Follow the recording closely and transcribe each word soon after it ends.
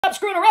stop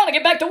screwing around and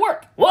get back to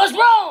work. What's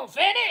wrong,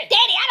 Fanny?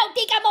 Daddy, I don't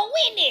think I'm gonna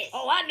win this.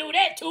 Oh, I knew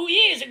that 2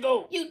 years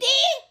ago. You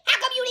did? How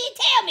come you didn't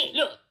tell me?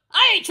 Look,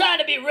 I ain't trying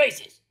to be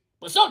racist,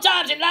 but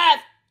sometimes in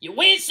life, you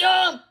win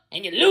some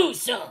and you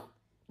lose some.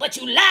 But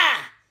you lie.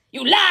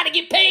 You lie to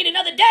get paid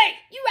another day.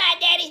 You right,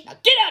 Daddy. Now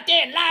get out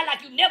there and lie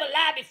like you never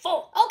lied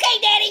before.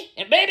 Okay, Daddy.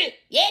 And baby.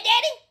 Yeah,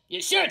 Daddy?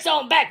 Your shirt's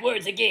on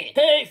backwards again.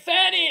 Hey,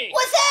 Fanny.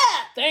 What's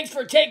up? Thanks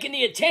for taking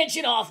the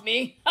attention off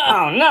me.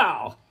 Oh,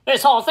 no.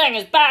 This whole thing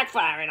is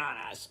backfiring on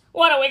us.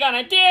 What are we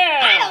gonna do?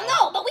 I don't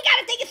know, but we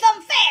gotta think of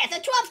something fast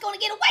or Trump's gonna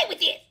get away with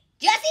this.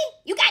 Jussie,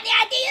 you got any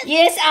ideas?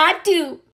 Yes, I do.